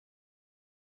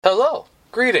Hello,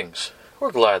 greetings.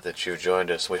 We're glad that you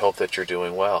joined us. We hope that you're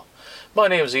doing well. My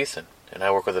name is Ethan, and I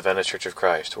work with the Venice Church of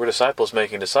Christ. We're disciples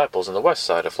making disciples in the west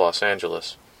side of Los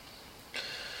Angeles.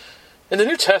 In the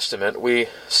New Testament, we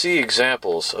see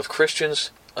examples of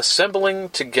Christians assembling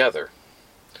together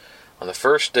on the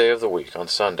first day of the week, on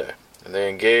Sunday, and they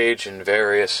engage in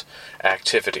various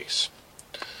activities.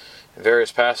 In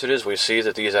various passages, we see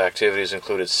that these activities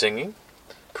included singing,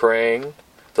 praying,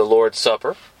 the Lord's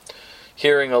Supper,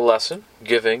 hearing a lesson,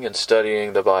 giving and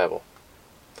studying the Bible.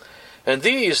 And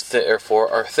these,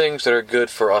 therefore, are things that are good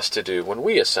for us to do when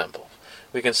we assemble.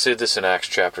 We can see this in Acts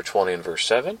chapter 20 and verse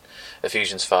 7,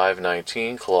 Ephesians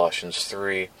 5:19, Colossians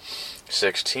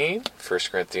 3:16,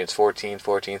 1 Corinthians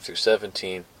 14:14 through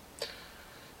 17,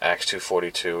 Acts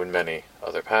 2:42, and many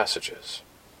other passages.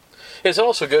 It's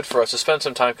also good for us to spend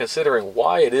some time considering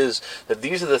why it is that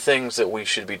these are the things that we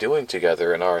should be doing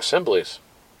together in our assemblies,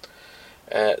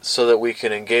 so that we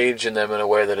can engage in them in a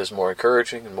way that is more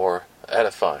encouraging and more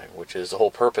edifying, which is the whole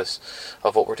purpose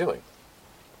of what we're doing.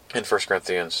 In 1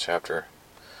 Corinthians chapter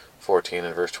 14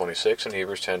 and verse 26, and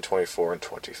Hebrews 10:24 and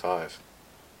 25.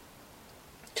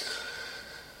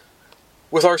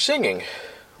 With our singing,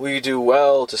 we do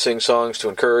well to sing songs to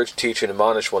encourage, teach, and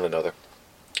admonish one another,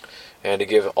 and to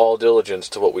give all diligence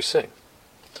to what we sing.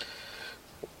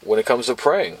 When it comes to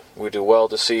praying, we do well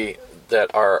to see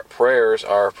that our prayers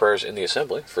are prayers in the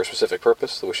assembly for a specific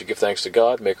purpose, that we should give thanks to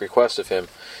God, make requests of Him,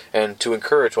 and to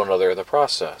encourage one another in the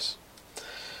process.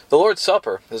 The Lord's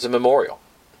Supper is a memorial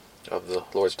of the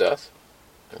Lord's death,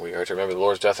 and we are to remember the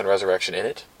Lord's death and resurrection in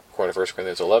it, according to 1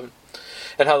 Corinthians 11,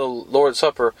 and how the Lord's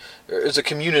Supper is a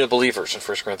communion of believers in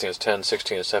 1 Corinthians 10,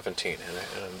 16, and 17,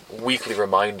 and a weekly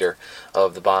reminder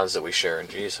of the bonds that we share in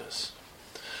Jesus.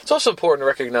 It's also important to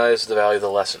recognize the value of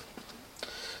the lesson.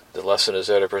 The lesson is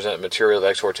there to present material of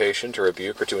exhortation, to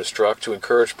rebuke, or to instruct, to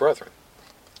encourage brethren.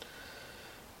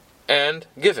 And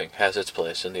giving has its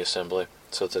place in the assembly,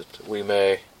 so that we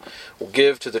may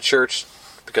give to the church,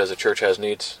 because the church has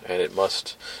needs, and it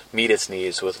must meet its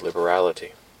needs with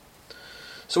liberality.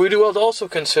 So we do well to also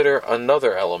consider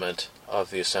another element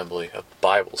of the assembly, of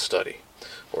Bible study,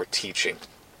 or teaching.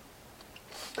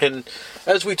 And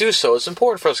as we do so, it's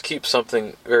important for us to keep some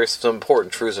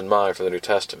important truths in mind from the New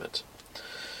Testament.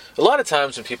 A lot of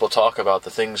times when people talk about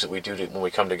the things that we do when we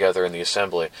come together in the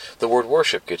assembly, the word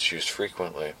worship gets used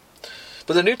frequently.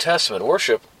 But the New Testament,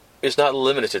 worship is not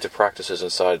limited to practices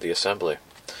inside the assembly.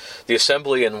 The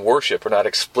assembly and worship are not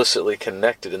explicitly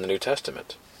connected in the New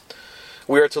Testament.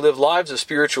 We are to live lives of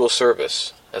spiritual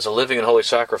service as a living and holy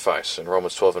sacrifice in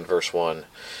Romans 12 and verse 1.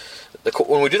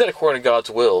 When we do that according to God's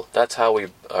will, that's how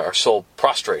our soul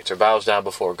prostrates or bows down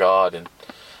before God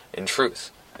in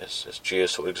truth, as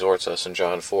Jesus exhorts us in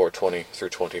John 4:20 through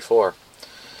 24.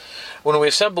 When we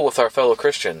assemble with our fellow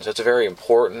Christians, it's a very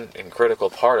important and critical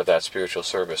part of that spiritual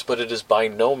service, but it is by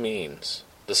no means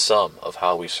the sum of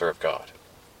how we serve God.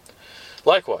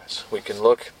 Likewise, we can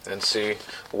look and see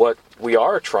what we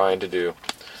are trying to do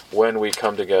when we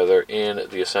come together in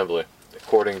the assembly,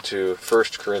 according to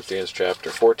 1 Corinthians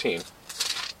chapter 14.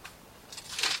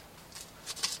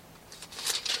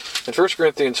 In 1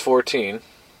 Corinthians 14,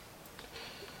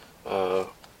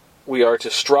 we are to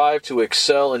strive to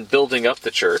excel in building up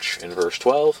the church, in verse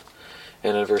 12.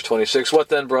 And in verse 26, what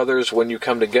then, brothers, when you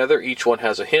come together, each one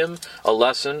has a hymn, a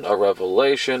lesson, a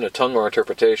revelation, a tongue or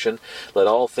interpretation. Let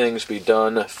all things be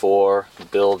done for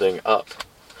building up.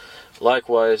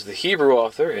 Likewise, the Hebrew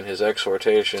author, in his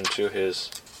exhortation to his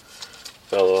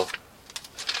fellow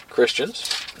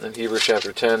Christians, in Hebrews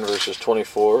chapter 10, verses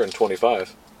 24 and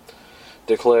 25,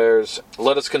 declares,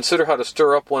 let us consider how to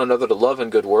stir up one another to love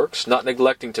and good works, not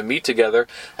neglecting to meet together,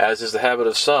 as is the habit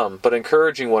of some, but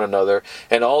encouraging one another,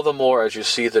 and all the more as you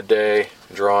see the day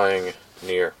drawing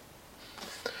near.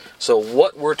 So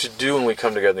what we're to do when we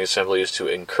come together in the assembly is to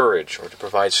encourage, or to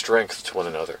provide strength to one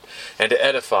another, and to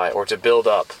edify, or to build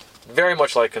up. Very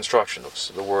much like construction.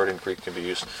 The word in Greek can be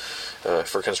used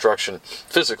for construction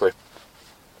physically,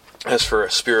 as for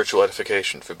spiritual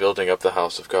edification, for building up the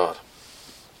house of God.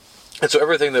 And so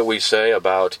everything that we say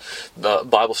about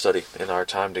Bible study in our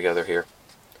time together here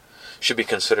should be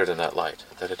considered in that light,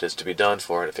 that it is to be done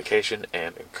for edification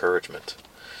and encouragement.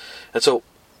 And so,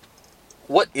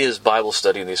 what is Bible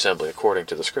study in the assembly according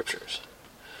to the Scriptures?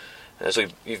 And as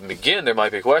we even begin, there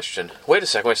might be a question, wait a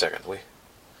second.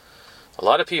 A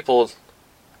lot of people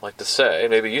like to say,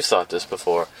 maybe you thought this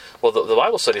before, well, the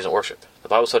Bible study isn't worship. The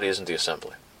Bible study isn't the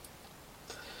assembly.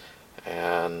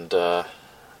 And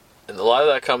a lot of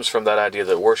that comes from that idea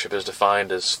that worship is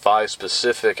defined as 5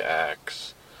 specific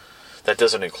acts. That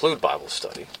doesn't include Bible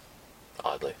study,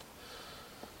 oddly.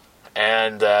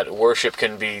 and that worship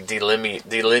can be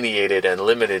delineated and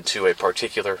limited to a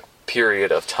particular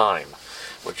period of time,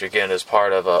 which again is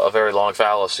part of a very long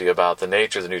fallacy about the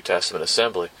nature of the New Testament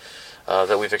assembly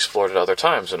that we've explored at other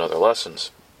times in other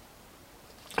lessons.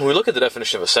 When we look at the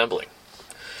definition of assembly,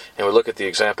 and we look at the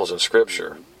examples in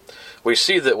Scripture, we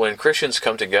see that when Christians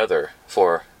come together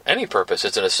for any purpose,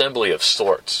 it's an assembly of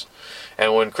sorts.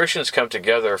 And when Christians come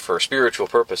together for spiritual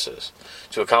purposes,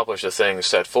 to accomplish the things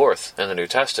set forth in the New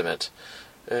Testament,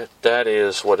 that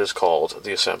is what is called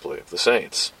the assembly of the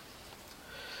saints.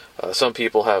 Some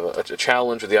people have a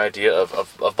challenge with the idea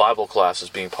of Bible classes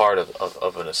being part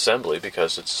of an assembly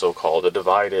because it's so-called a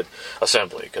divided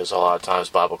assembly, because a lot of times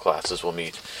Bible classes will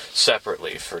meet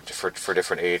separately for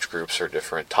different age groups or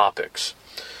different topics.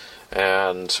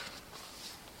 And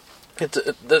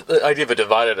the idea of a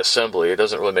divided assembly, it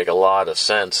doesn't really make a lot of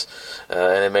sense,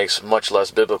 and it makes much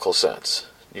less biblical sense.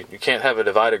 You can't have a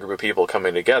divided group of people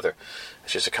coming together.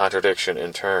 It's just a contradiction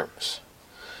in terms.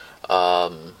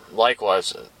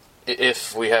 Likewise,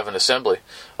 if we have an assembly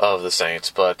of the saints,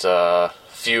 but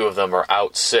few of them are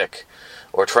out sick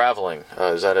or traveling,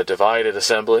 is that a divided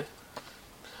assembly?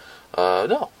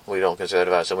 No, we don't consider it a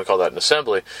divided assembly. We call that an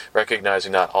assembly,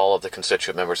 recognizing not all of the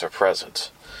constituent members are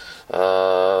present.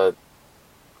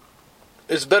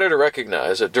 It's better to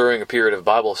recognize that during a period of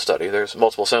Bible study, there's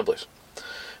multiple assemblies,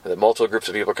 and that multiple groups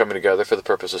of people are coming together for the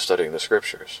purpose of studying the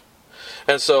Scriptures.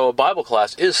 And so a Bible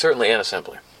class is certainly an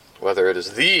assembly. Whether it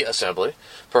is the assembly,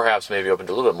 perhaps maybe open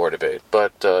to a little bit more debate,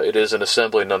 but it is an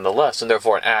assembly nonetheless, and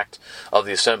therefore an act of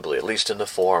the assembly, at least in the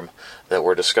form that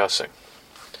we're discussing.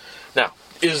 Now,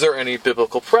 is there any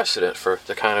biblical precedent for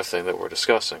the kind of thing that we're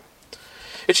discussing?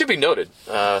 It should be noted,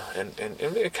 and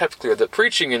kept clear, that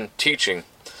preaching and teaching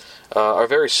are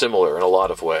very similar in a lot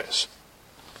of ways.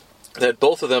 That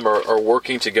both of them are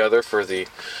working together for the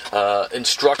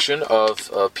instruction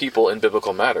of people in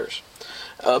biblical matters.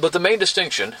 But the main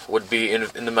distinction would be in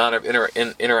the amount of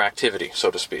interactivity,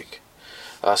 so to speak.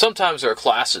 Sometimes there are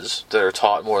classes that are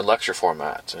taught more in lecture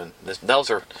format, and those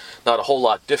are not a whole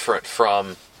lot different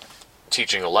from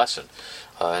teaching a lesson.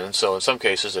 And so in some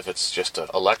cases, if it's just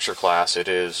a lecture class, it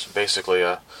is basically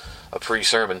a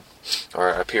pre-sermon, or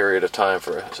a period of time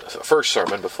for a first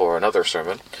sermon before another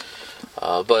sermon.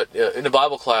 But in a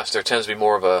Bible class, there tends to be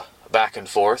more of a back and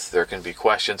forth. There can be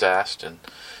questions asked and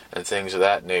things of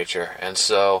that nature. And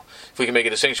so, if we can make a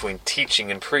distinction between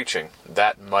teaching and preaching,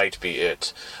 that might be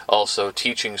it. Also,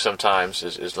 teaching sometimes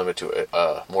is limited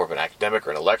to more of an academic or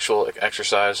intellectual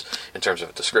exercise in terms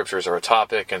of the Scriptures or a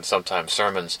topic, and sometimes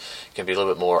sermons can be a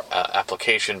little bit more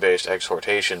application-based,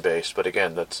 exhortation-based. But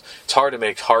again, it's hard to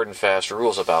make hard and fast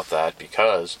rules about that,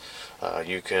 because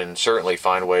you can certainly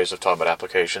find ways of talking about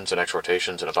applications and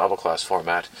exhortations in a Bible class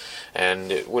format, and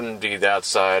it wouldn't be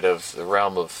outside of the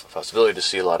realm of possibility to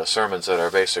see a lot of sermons that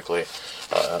are basically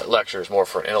lectures more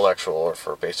for intellectual or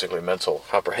for basically mental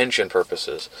comprehension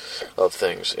purposes of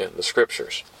things in the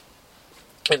Scriptures.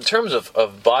 In terms of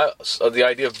the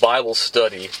idea of Bible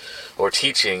study or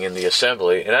teaching in the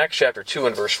assembly, in Acts chapter 2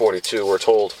 and verse 42, we're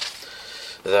told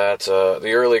that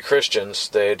the early Christians,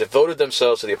 they devoted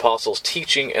themselves to the apostles'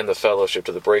 teaching and the fellowship,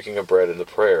 to the breaking of bread and the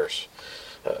prayers.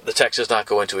 The text does not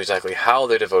go into exactly how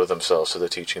they devoted themselves to the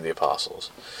teaching of the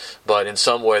apostles, but in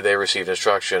some way they received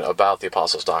instruction about the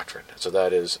apostles' doctrine. So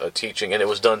that is a teaching, and it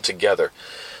was done together.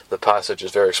 The passage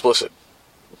is very explicit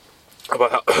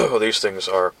about how these things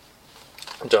are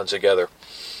done together.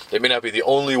 It may not be the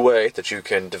only way that you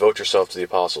can devote yourself to the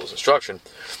apostles' instruction,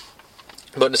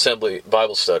 but an assembly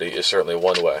Bible study is certainly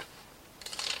one way.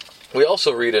 We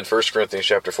also read in 1 Corinthians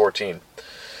chapter 14,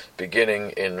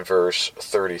 beginning in verse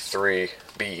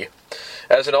 33b,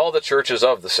 "As in all the churches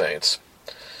of the saints,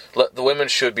 let the women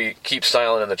keep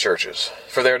silent in the churches,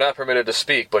 for they are not permitted to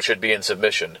speak, but should be in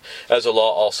submission, as the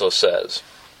law also says.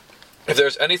 If there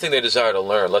is anything they desire to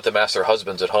learn, let them ask their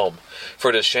husbands at home, for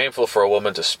it is shameful for a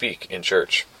woman to speak in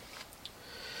church."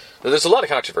 Now, there's a lot of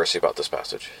controversy about this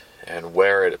passage and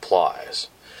where it applies.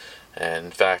 And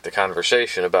in fact, the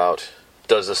conversation about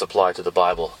does this apply to the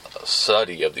Bible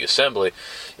study of the assembly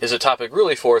is a topic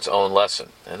really for its own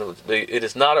lesson. And it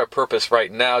is not our purpose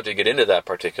right now to get into that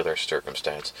particular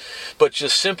circumstance, but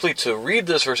just simply to read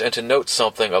this verse and to note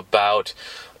something about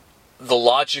the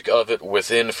logic of it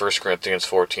within 1 Corinthians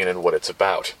 14 and what it's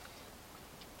about.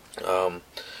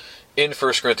 In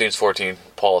 1 Corinthians 14,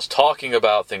 Paul is talking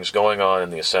about things going on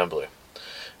in the assembly.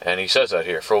 And he says that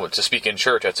here, for to speak in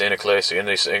church, that's in ecclesia, in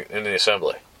the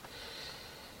assembly.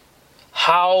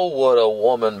 How would a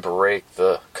woman break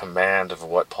the command of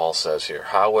what Paul says here?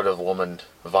 How would a woman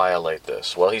violate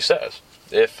this? Well, he says,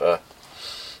 if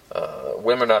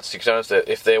women are not to seek silence, that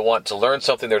if they want to learn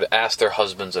something, they're to ask their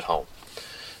husbands at home.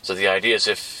 So the idea is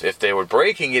if they were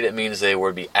breaking it, it means they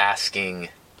would be asking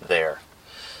there.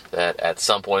 That at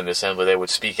some point in the assembly they would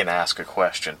speak and ask a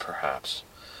question, perhaps.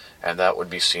 And that would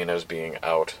be seen as being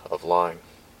out of line.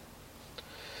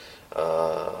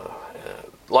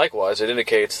 Likewise, it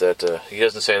indicates that he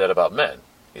doesn't say that about men.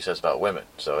 He says about women.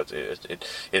 So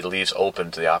it leaves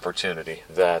open to the opportunity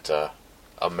that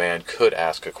a man could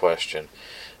ask a question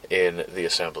in the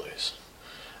assemblies.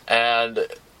 And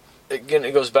again,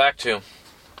 it goes back to,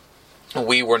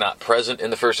 we were not present in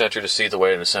the first century to see the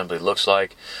way an assembly looks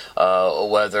like,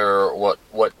 whether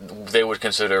what they would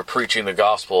consider preaching the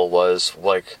gospel was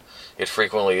like it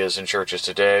frequently is in churches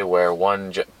today, where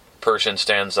one person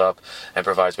stands up and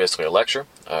provides basically a lecture,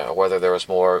 whether there was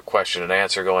more question and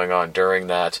answer going on during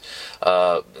that,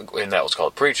 and that was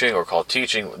called preaching or called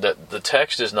teaching. That the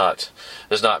text does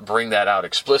not bring that out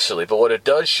explicitly, but what it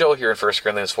does show here in 1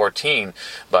 Corinthians 14,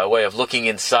 by way of looking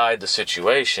inside the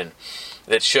situation,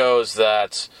 it shows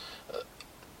that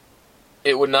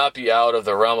it would not be out of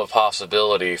the realm of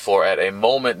possibility for, at a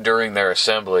moment during their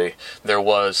assembly, there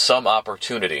was some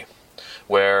opportunity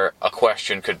where a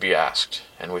question could be asked.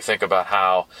 And we think about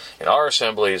how in our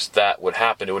assemblies that would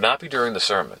happen. It would not be during the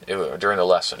sermon, during the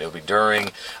lesson. It would be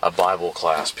during a Bible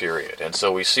class period. And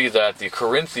so we see that the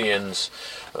Corinthians,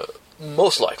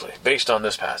 most likely, based on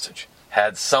this passage,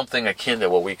 had something akin to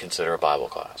what we consider a Bible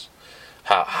class.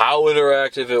 How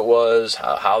interactive it was,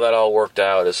 how that all worked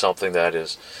out is something that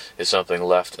is something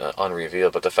left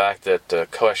unrevealed. But the fact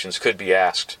that questions could be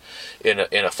asked in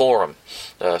a forum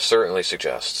certainly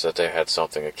suggests that they had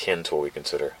something akin to what we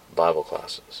consider Bible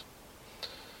classes.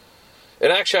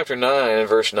 In Acts chapter 9 and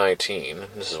verse 19,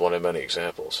 this is one of many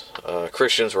examples,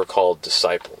 Christians were called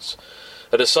disciples.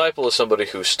 A disciple is somebody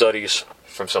who studies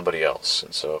from somebody else.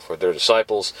 And so for their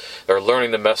disciples, they're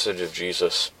learning the message of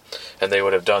Jesus, and they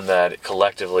would have done that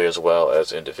collectively as well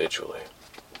as individually.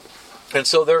 And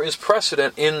so there is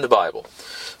precedent in the Bible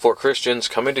for Christians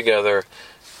coming together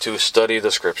to study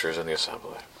the Scriptures in the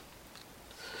assembly.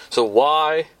 So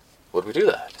why would we do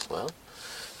that? Well,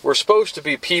 we're supposed to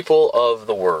be people of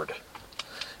the Word.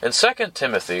 In 2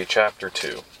 Timothy chapter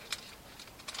 2,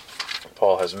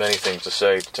 Paul has many things to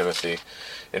say to Timothy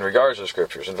in regards to the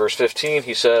Scriptures. In verse 15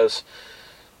 he says,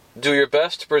 "Do your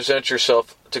best to present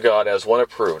yourself to God as one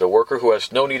approved, a worker who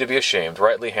has no need to be ashamed,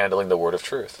 rightly handling the word of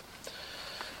truth."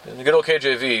 In the good old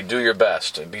KJV, "do your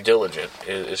best" and "be diligent"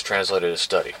 is translated as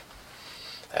study.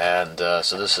 And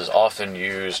so this is often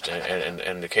used,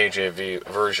 and the KJV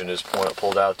version is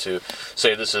pulled out to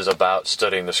say this is about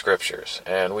studying the Scriptures.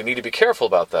 And we need to be careful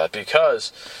about that,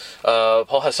 because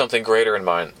Paul has something greater in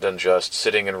mind than just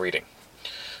sitting and reading,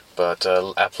 but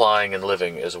applying and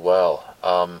living as well,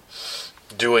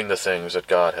 doing the things that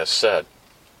God has said.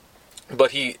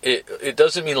 But it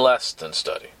doesn't mean less than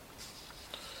study,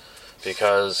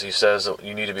 because he says that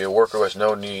you need to be a worker who has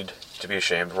no need to be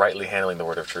ashamed, rightly handling the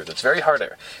word of truth. It's very hard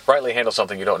to rightly handle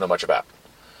something you don't know much about.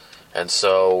 And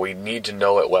so we need to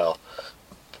know it well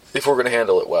if we're going to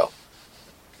handle it well.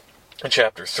 In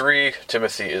chapter 3,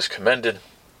 Timothy is commended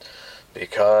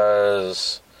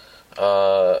because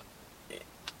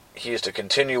he is to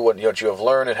continue what you have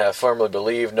learned and have firmly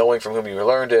believed, knowing from whom you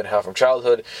learned it, and how from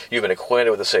childhood you've been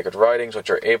acquainted with the sacred writings, which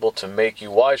are able to make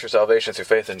you wise for salvation through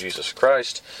faith in Jesus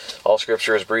Christ. All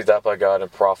Scripture is breathed out by God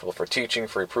and profitable for teaching,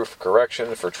 for reproof, for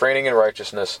correction, for training in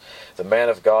righteousness. The man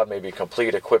of God may be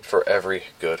complete, equipped for every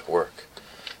good work.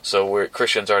 So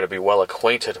Christians are to be well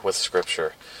acquainted with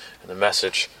Scripture and the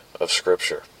message of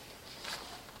Scripture.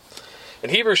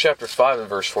 In Hebrews chapter 5 and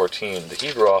verse 14, the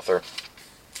Hebrew author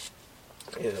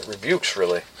rebukes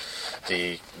really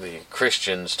the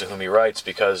Christians to whom he writes,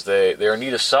 because they are in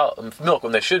need of milk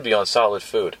when they should be on solid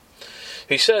food.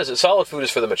 He says that solid food is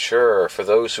for the mature, for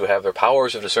those who have their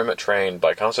powers of discernment trained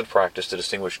by constant practice to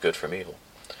distinguish good from evil.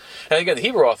 And again, the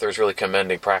Hebrew author is really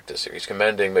commending practice here. He's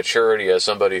commending maturity as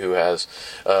somebody who has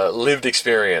lived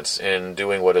experience in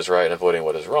doing what is right and avoiding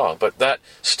what is wrong. But that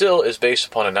still is based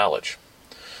upon a knowledge.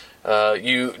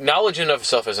 Knowledge in and of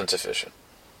itself isn't sufficient.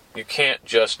 You can't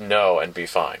just know and be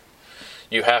fine.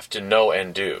 You have to know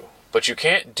and do. But you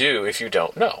can't do if you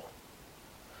don't know.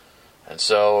 And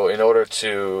so in order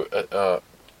to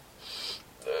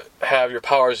have your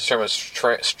powers of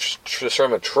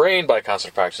discernment trained by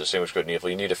constant practice to distinguish good and evil,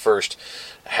 you need to first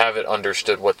have it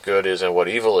understood what good is and what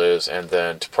evil is, and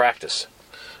then to practice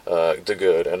the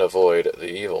good and avoid the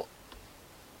evil.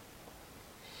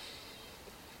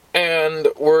 And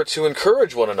we're to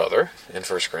encourage one another in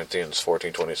 1 Corinthians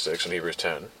 14:26 and Hebrews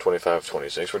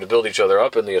 10:25-26. We're to build each other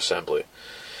up in the assembly.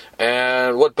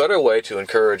 And what better way to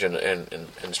encourage and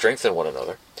strengthen one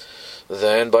another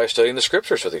than by studying the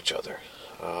Scriptures with each other?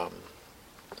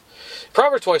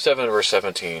 Proverbs 27, verse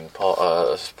 17, in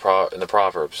the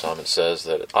Proverbs, Solomon says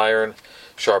that iron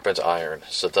sharpens iron,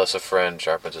 so thus a friend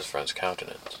sharpens his friend's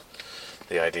countenance.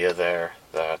 The idea there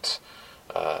that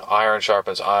iron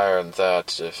sharpens iron,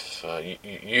 that if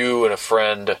you and a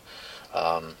friend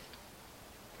have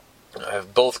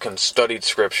both studied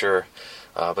Scripture,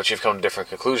 but you've come to different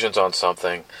conclusions on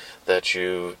something, that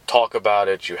you talk about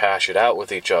it, you hash it out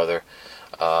with each other,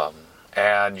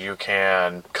 and you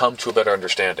can come to a better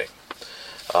understanding.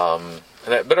 And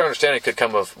that better understanding could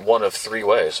come of one of three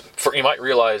ways. You might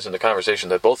realize in the conversation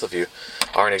that both of you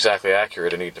aren't exactly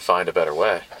accurate and need to find a better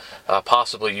way.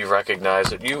 Possibly you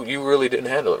recognize that you really didn't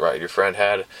handle it right. Your friend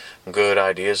had good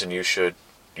ideas and you should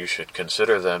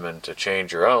consider them and to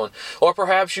change your own. Or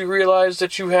perhaps you realize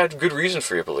that you had good reason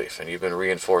for your belief and you've been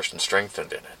reinforced and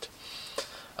strengthened in it.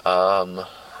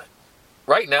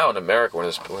 Right now in America, we're in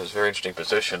this very interesting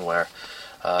position where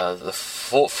the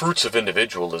fruits of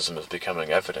individualism is becoming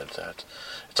evident, that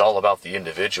it's all about the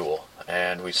individual,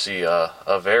 and we see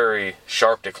a very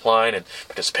sharp decline in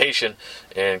participation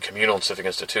in communal and civic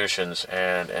institutions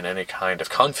and any kind of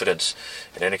confidence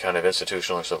in any kind of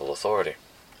institutional or civil authority.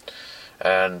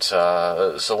 And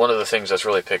so one of the things that's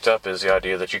really picked up is the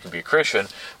idea that you can be a Christian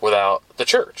without the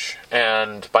church.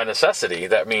 And by necessity,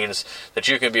 that means that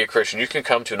you can be a Christian. You can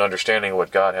come to an understanding of what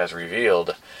God has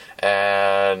revealed,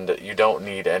 and you don't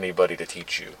need anybody to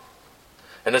teach you.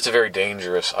 And that's a very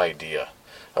dangerous idea.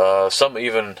 Some,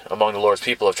 even among the Lord's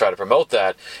people, have tried to promote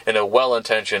that in a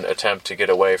well-intentioned attempt to get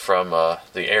away from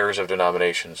the errors of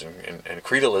denominations and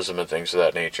creedalism and things of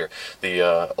that nature.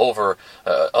 An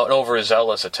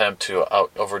overzealous attempt to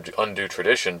undo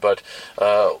tradition. But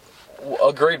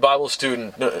a great Bible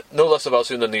student, no less a Bible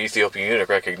student than the Ethiopian eunuch,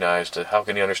 recognized that how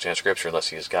can he understand Scripture unless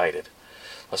he is guided,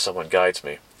 unless someone guides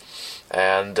me.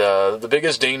 And the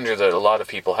biggest danger that a lot of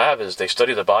people have is they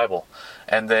study the Bible,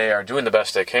 and they are doing the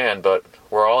best they can, but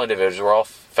we're all individuals, we're all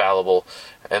fallible,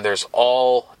 and there's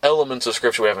all elements of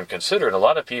Scripture we haven't considered. And a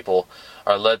lot of people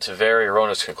are led to very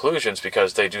erroneous conclusions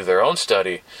because they do their own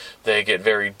study, they get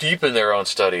very deep in their own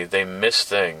study, they miss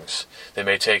things. They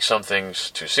may take some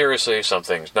things too seriously, some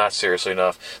things not seriously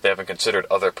enough, they haven't considered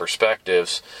other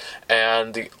perspectives.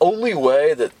 And the only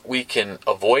way that we can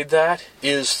avoid that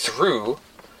is through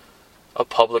a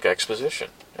public exposition.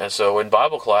 And so in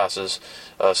Bible classes,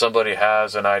 somebody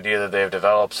has an idea that they've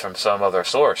developed from some other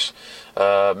source.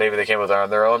 Maybe they came with it on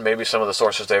their own. Maybe some of the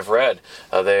sources they've read,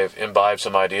 they've imbibed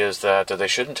some ideas that they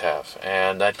shouldn't have.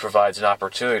 And that provides an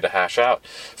opportunity to hash out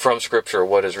from Scripture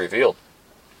what is revealed.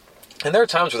 And there are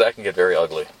times where that can get very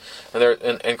ugly.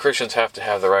 And Christians have to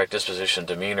have the right disposition,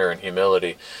 demeanor, and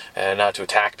humility, and not to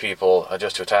attack people,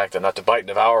 just to attack them, not to bite and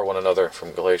devour one another,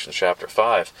 from Galatians chapter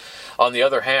 5. On the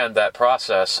other hand, that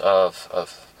process of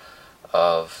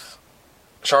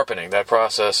sharpening, that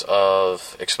process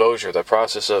of exposure, that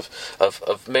process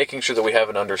of making sure that we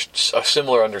have a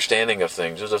similar understanding of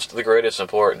things is of the greatest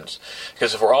importance.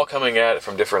 Because if we're all coming at it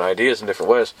from different ideas in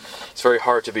different ways, it's very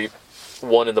hard to be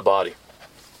one in the body.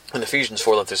 In Ephesians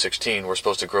 4:11-16, we're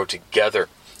supposed to grow together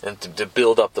and to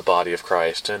build up the body of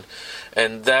Christ. And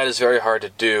that is very hard to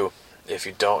do if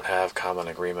you don't have common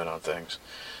agreement on things.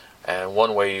 And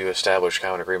one way you establish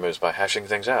common agreement is by hashing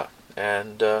things out.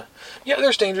 And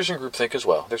there's dangers in groupthink as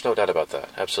well. There's no doubt about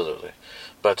that, absolutely.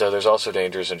 But there's also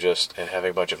dangers in just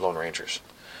having a bunch of Lone Rangers.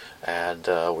 And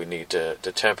we need to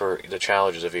temper the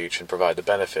challenges of each and provide the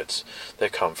benefits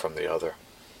that come from the other.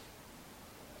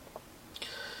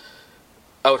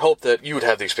 I would hope that you would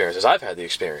have the experience, as I've had the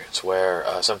experience, where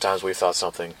sometimes you thought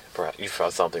something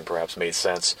perhaps made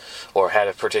sense or had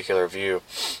a particular view,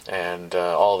 and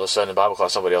all of a sudden in Bible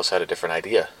class somebody else had a different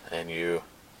idea, and you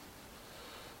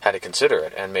had to consider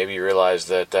it, and maybe you realized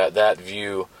that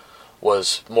view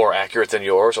was more accurate than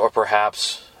yours, or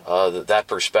perhaps that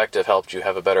perspective helped you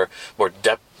have a better, more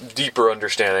deeper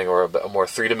understanding, or a more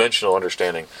three-dimensional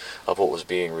understanding of what was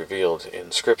being revealed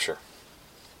in Scripture.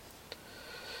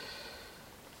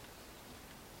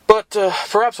 But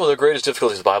perhaps one of the greatest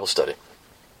difficulties of Bible study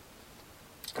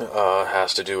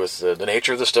has to do with the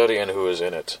nature of the study and who is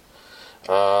in it.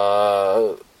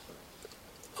 A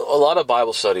lot of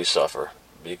Bible studies suffer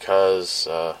because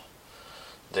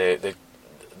the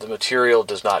material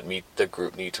does not meet the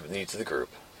group needs of the group.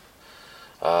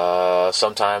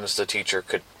 Sometimes the teacher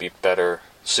could be better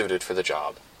suited for the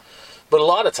job. But a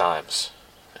lot of times,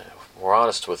 we're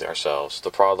honest with ourselves, the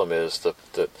problem is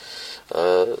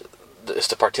it's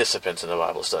the participants in the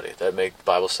Bible study that make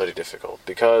Bible study difficult.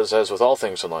 Because, as with all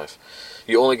things in life,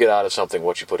 you only get out of something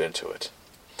what you put into it.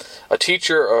 A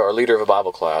teacher or a leader of a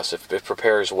Bible class, if it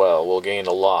prepares well, will gain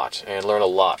a lot and learn a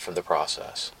lot from the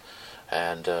process.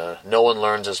 And no one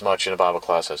learns as much in a Bible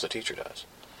class as a teacher does.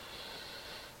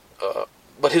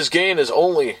 But his gain is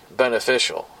only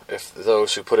beneficial if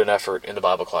those who put in effort in the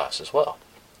Bible class as well.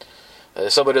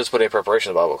 If somebody does put in preparation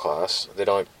in the Bible class,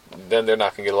 then they're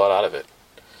not going to get a lot out of it.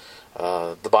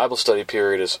 The Bible study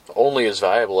period is only as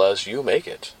valuable as you make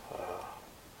it.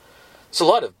 There's a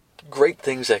lot of great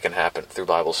things that can happen through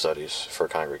Bible studies for a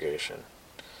congregation.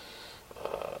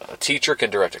 A teacher can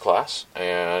direct a class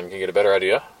and can get a better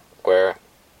idea where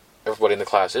everybody in the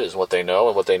class is, what they know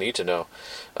and what they need to know.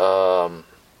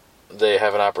 They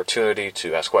have an opportunity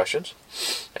to ask questions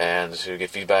and to get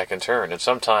feedback in turn. And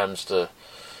sometimes the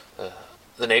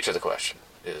nature of the question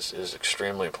is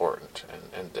extremely important,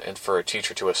 and for a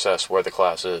teacher to assess where the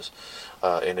class is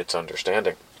in its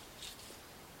understanding.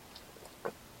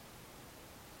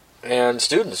 And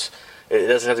students, it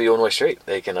doesn't have to be one way street.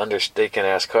 They can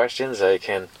ask questions. They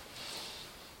can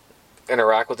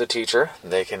interact with the teacher.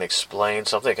 They can explain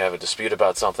something. They can have a dispute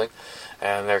about something,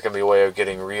 and there can be a way of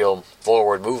getting real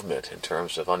forward movement in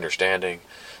terms of understanding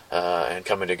and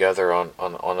coming together on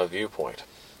a viewpoint.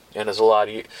 And there's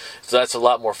so that's a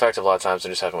lot more effective a lot of times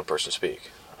than just having one person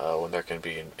speak. When there can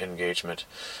be engagement,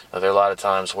 there are a lot of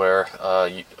times where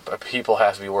people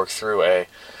have to be worked through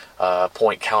a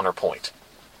point counterpoint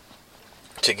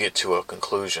to get to a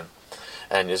conclusion,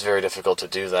 and it's very difficult to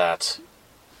do that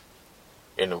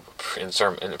in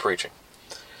the preaching.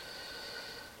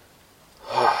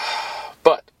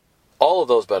 But all of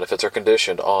those benefits are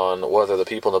conditioned on whether the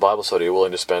people in the Bible study are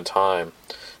willing to spend time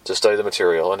to study the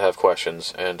material and have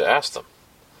questions and to ask them.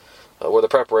 Where the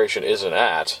preparation isn't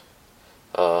at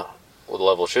where the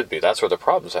level should be, that's where the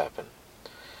problems happen.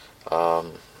 A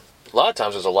lot of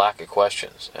times there's a lack of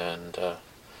questions, and I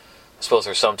suppose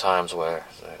there's some times where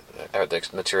the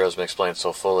material has been explained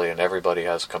so fully and everybody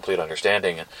has complete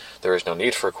understanding and there is no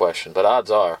need for a question. But odds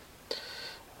are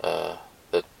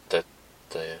that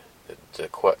the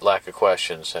lack of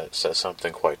questions says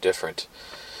something quite different.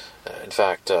 In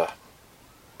fact,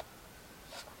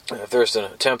 if there's an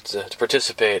attempt to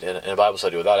participate in a Bible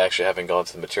study without actually having gone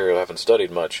through the material, haven't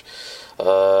studied much,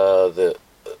 the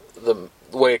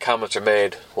way comments are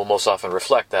made will most often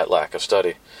reflect that lack of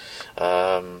study.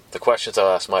 The questions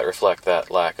I'll ask might reflect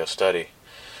that lack of study.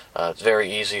 It's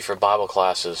very easy for Bible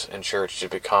classes in church to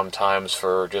become times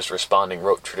for just responding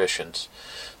rote traditions.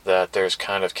 That there's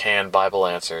kind of canned Bible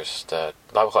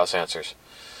class answers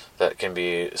that can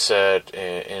be said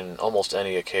in almost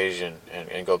any occasion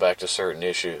and go back to certain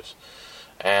issues.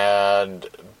 And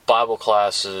Bible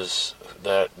classes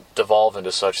that devolve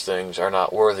into such things are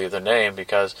not worthy of the name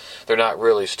because they're not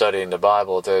really studying the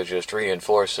Bible. They're just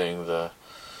reinforcing the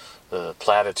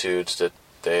platitudes that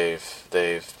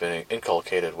they've been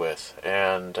inculcated with.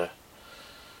 And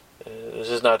this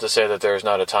is not to say that there's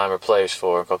not a time or place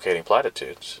for inculcating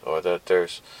platitudes, or that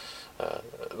there's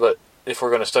but if we're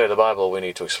going to study the Bible, we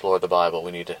need to explore the Bible.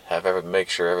 We need to make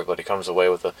sure everybody comes away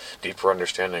with a deeper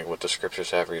understanding of what the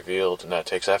Scriptures have revealed, and that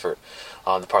takes effort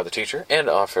on the part of the teacher and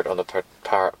effort on the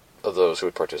part of those who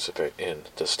would participate in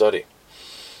the study.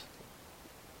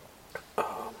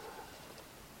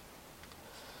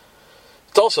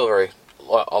 It's also very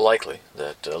likely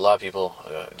that a lot of people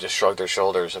just shrug their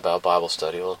shoulders about Bible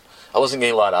study. Well, I wasn't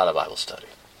getting a lot out of Bible study,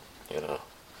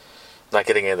 not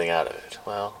getting anything out of it.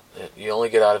 Well, you only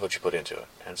get out of what you put into it.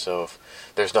 And so if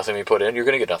there's nothing you put in, you're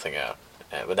going to get nothing out.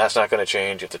 But that's not going to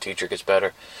change if the teacher gets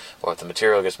better or if the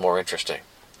material gets more interesting.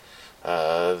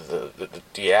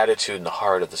 The attitude and the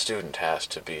heart of the student has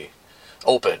to be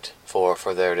opened for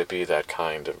there to be that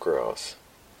kind of growth.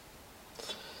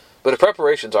 But if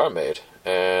preparations are made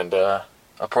and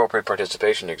appropriate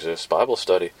participation exists, Bible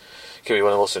study can be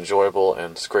one of the most enjoyable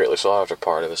and greatly sought after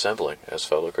part of assembling as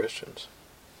fellow Christians.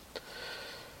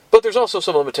 But there's also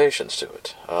some limitations to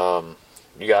it.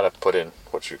 You got to put in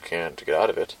what you can to get out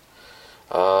of it.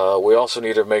 We also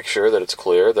need to make sure that it's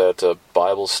clear that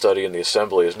Bible study in the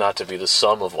assembly is not to be the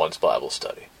sum of one's Bible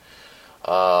study.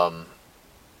 The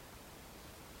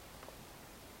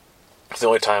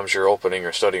only times you're opening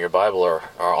or studying your Bible are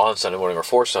on Sunday morning or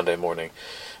for Sunday morning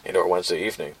or Wednesday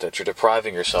evening, that you're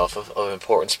depriving yourself of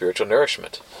important spiritual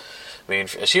nourishment. I mean,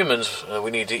 as humans, we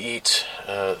need to eat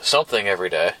something every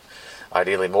day,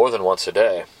 ideally more than once a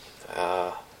day.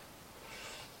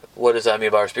 What does that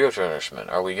mean by our spiritual nourishment?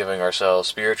 Are we giving ourselves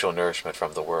spiritual nourishment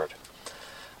from the Word?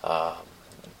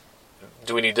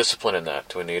 Do we need discipline in that?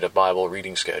 Do we need a Bible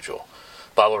reading schedule?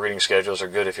 Bible reading schedules are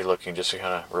good if you're looking just to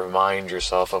kind of remind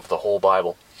yourself of the whole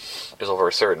Bible. Because over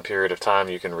a certain period of time,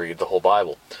 you can read the whole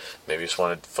Bible. Maybe you just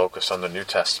want to focus on the New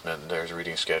Testament. There's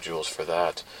reading schedules for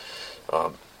that.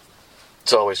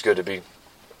 It's always good to be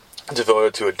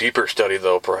devoted to a deeper study,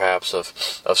 though, perhaps, of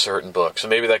certain books. And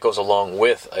maybe that goes along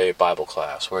with a Bible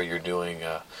class, where you're doing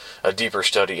a deeper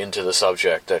study into the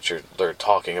subject that they're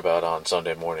talking about on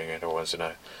Sunday morning or Wednesday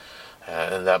night.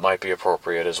 And that might be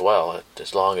appropriate as well,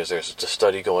 as long as there's a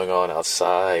study going on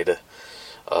outside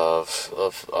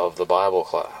of the Bible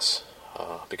class.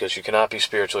 Because you cannot be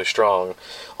spiritually strong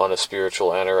on a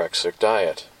spiritual anorexic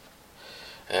diet.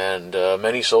 And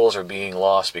many souls are being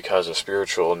lost because of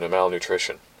spiritual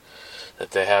malnutrition.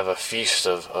 That they have a feast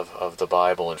of the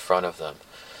Bible in front of them.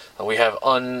 And we have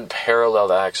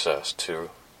unparalleled access to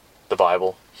the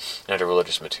Bible and to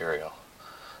religious material.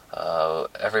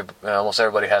 Almost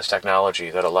everybody has technology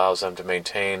that allows them to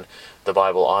maintain the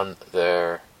Bible on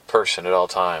their person at all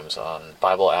times, on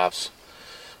Bible apps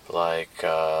like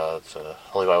the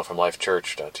Holy Bible from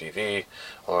LifeChurch.tv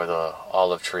or the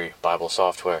Olive Tree Bible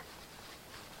software.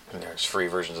 And there's free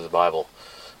versions of the Bible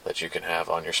that you can have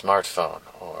on your smartphone,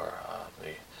 or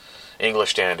the English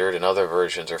Standard and other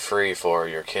versions are free for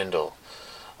your Kindle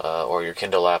or your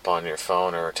Kindle app on your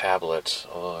phone or tablet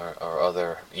or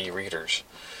other e-readers.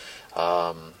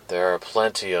 There are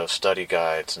plenty of study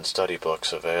guides and study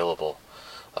books available,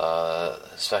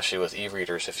 especially with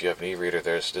e-readers. If you have an e-reader,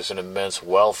 there's an immense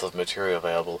wealth of material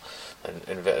available, and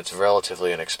it's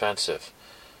relatively inexpensive.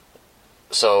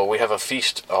 So we have a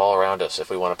feast all around us if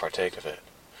we want to partake of it.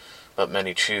 But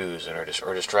many choose and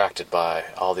are distracted by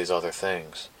all these other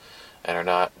things and are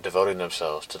not devoting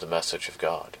themselves to the message of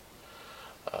God.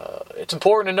 It's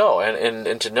important to know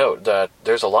and to note that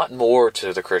there's a lot more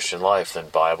to the Christian life than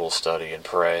Bible study and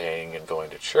praying and going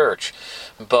to church,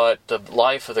 but the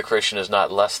life of the Christian is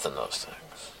not less than those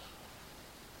things.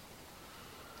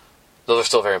 Those are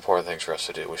still very important things for us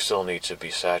to do. We still need to be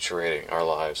saturating our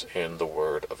lives in the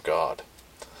Word of God.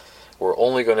 We're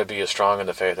only going to be as strong in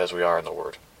the faith as we are in the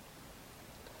Word,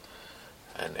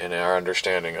 and in our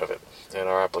understanding of it, and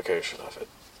our application of it.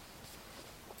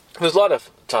 There's a lot of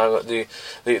time, the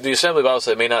Assembly Bible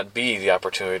Study may not be the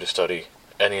opportunity to study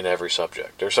any and every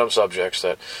subject. There are some subjects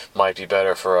that might be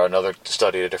better for another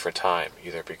study at a different time,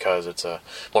 either because it's a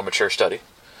more mature study,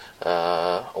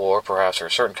 or perhaps for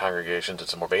certain congregations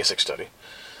it's a more basic study,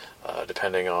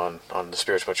 depending on the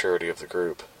spiritual maturity of the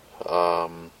group.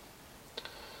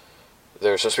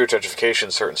 There's some spiritual education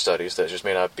in certain studies that just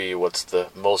may not be what's the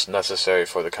most necessary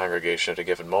for the congregation at a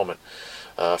given moment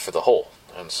for the whole.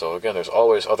 And so, again, there's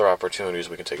always other opportunities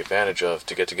we can take advantage of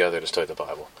to get together to study the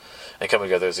Bible. And coming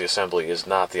together as the assembly is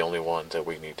not the only one that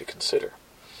we need to consider.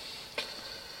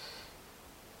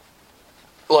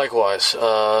 Likewise,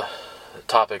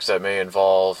 topics that may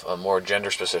involve more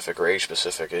gender-specific or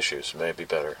age-specific issues may be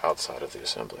better outside of the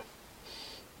assembly.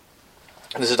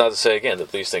 This is not to say, again,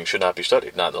 that these things should not be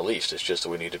studied. Not in the least. It's just that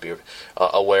we need to be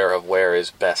aware of where is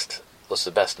best, what's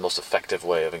the best, most effective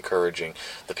way of encouraging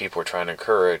the people we're trying to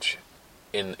encourage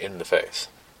in the faith.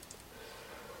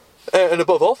 And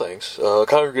above all things, a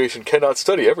congregation cannot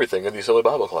study everything in the Assembly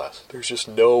Bible class. There's just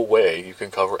no way you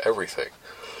can cover everything.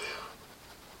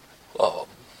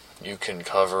 You can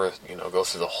cover, go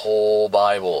through the whole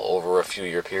Bible over a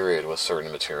few-year period with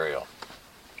certain material.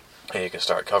 And you can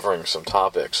start covering some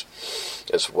topics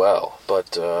as well.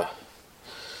 But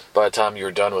by the time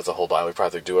you're done with the whole Bible, you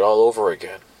probably do it all over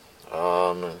again.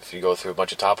 If you go through a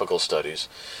bunch of topical studies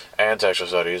and textual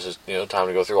studies, it's time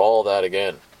to go through all that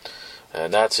again.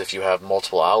 And that's if you have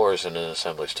multiple hours in an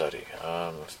assembly study.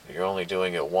 If you're only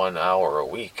doing it 1 hour a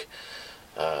week,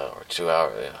 or 2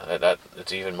 hours,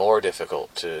 it's even more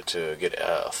difficult to get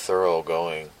a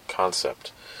thorough-going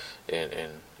concept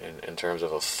in terms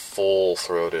of a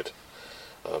full-throated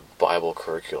Bible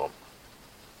curriculum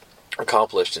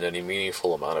accomplished in any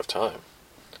meaningful amount of time.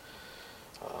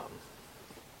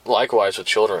 Likewise with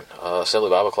children, assembly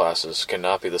Bible classes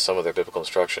cannot be the sum of their biblical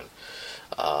instruction.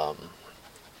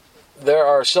 There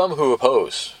are some who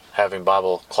oppose having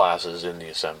Bible classes in the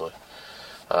assembly.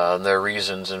 Their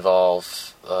reasons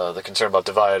involve the concern about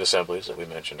divided assemblies that we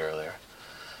mentioned earlier.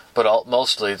 But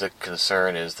mostly the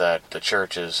concern is that the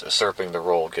church is usurping the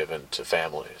role given to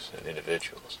families and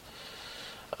individuals.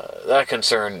 That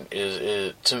concern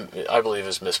I believe,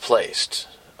 is misplaced.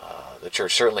 The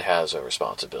church certainly has a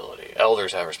responsibility.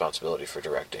 Elders have a responsibility for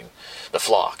directing the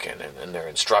flock and their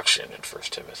instruction in 1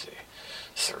 Timothy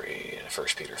 3 and 1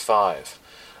 Peter 5.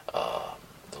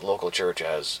 The local church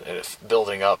has,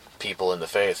 building up people in the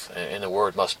faith in the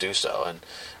Word must do so,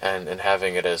 and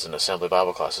having it as an assembly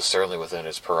Bible class is certainly within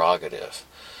its prerogative.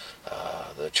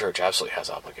 The church absolutely has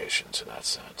obligations in that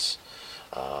sense.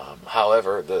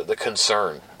 However, the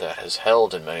concern that has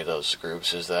held in many of those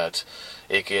groups is that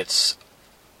it gets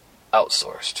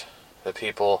outsourced. That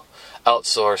people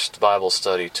outsourced Bible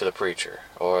study to the preacher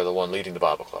or the one leading the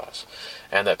Bible class,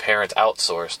 and that parents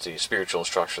outsourced the spiritual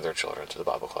instruction of their children to the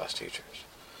Bible class teachers.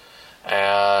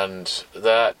 And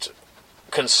that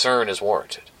concern is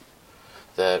warranted.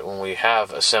 That when we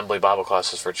have assembly Bible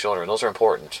classes for children, those are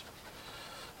important,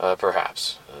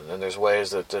 perhaps. And there's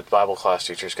ways that Bible class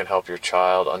teachers can help your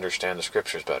child understand the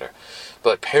Scriptures better.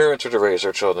 But parents are to raise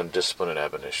their children in discipline and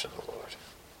admonition of the Lord.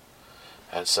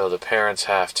 And so the parents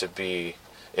have to be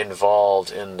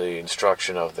involved in the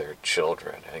instruction of their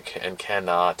children and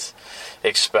cannot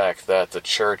expect that the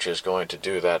church is going to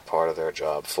do that part of their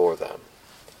job for them.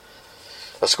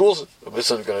 A school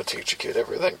isn't going to teach a kid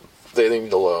everything they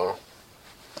need to learn,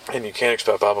 and you can't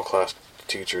expect Bible class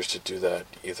teachers to do that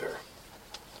either.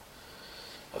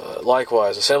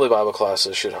 Likewise, assembly Bible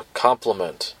classes should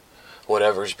complement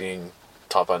whatever's being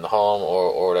taught in the home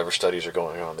or whatever studies are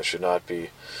going on. This should not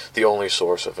be the only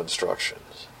source of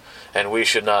instructions. And we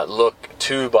should not look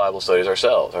to Bible studies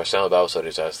ourselves, our assembly Bible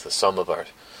studies, as the sum of our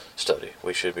study.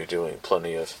 We should be doing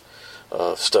plenty of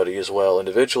study as well,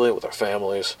 individually, with our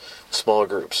families, smaller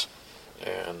groups.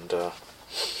 And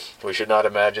we should not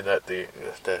imagine that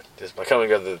is by coming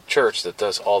together the church that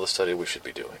does all the study we should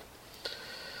be doing.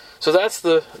 So that's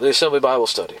the assembly Bible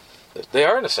study. They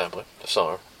are an assembly, of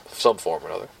some form or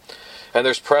another. And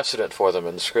there's precedent for them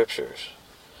in the Scriptures.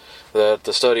 That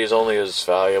the study is only as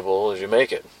valuable as you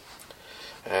make it.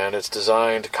 And it's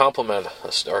designed to complement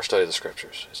our study of the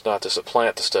Scriptures. It's not to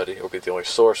supplant the study or be the only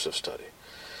source of study.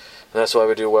 And that's why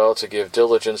we do well to give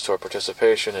diligence to our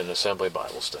participation in assembly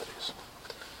Bible studies.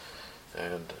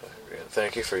 And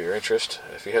thank you for your interest.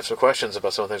 If you have some questions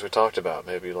about some of the things we talked about,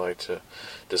 maybe you'd like to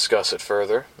discuss it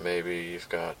further. Maybe you've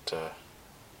got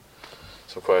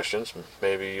some questions.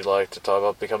 Maybe you'd like to talk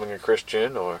about becoming a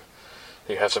Christian, or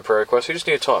you have some prayer requests. You just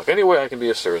need to talk. Any way I can be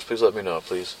of service, please let me know.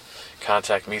 Please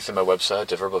contact me through my website,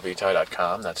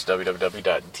 deverbovitae.com. That's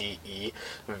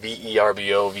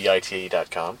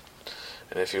www.deverbovitae.com.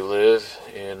 And if you live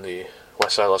in the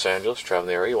west side of Los Angeles, travel in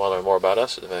the area, you want to learn more about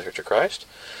us at the Adventist Church of Christ,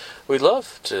 we'd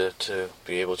love to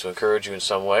be able to encourage you in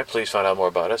some way. Please find out more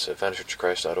about us at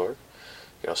AdventistChurchofChrist.org. You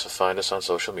can also find us on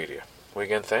social media. We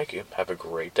again thank you. Have a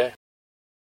great day.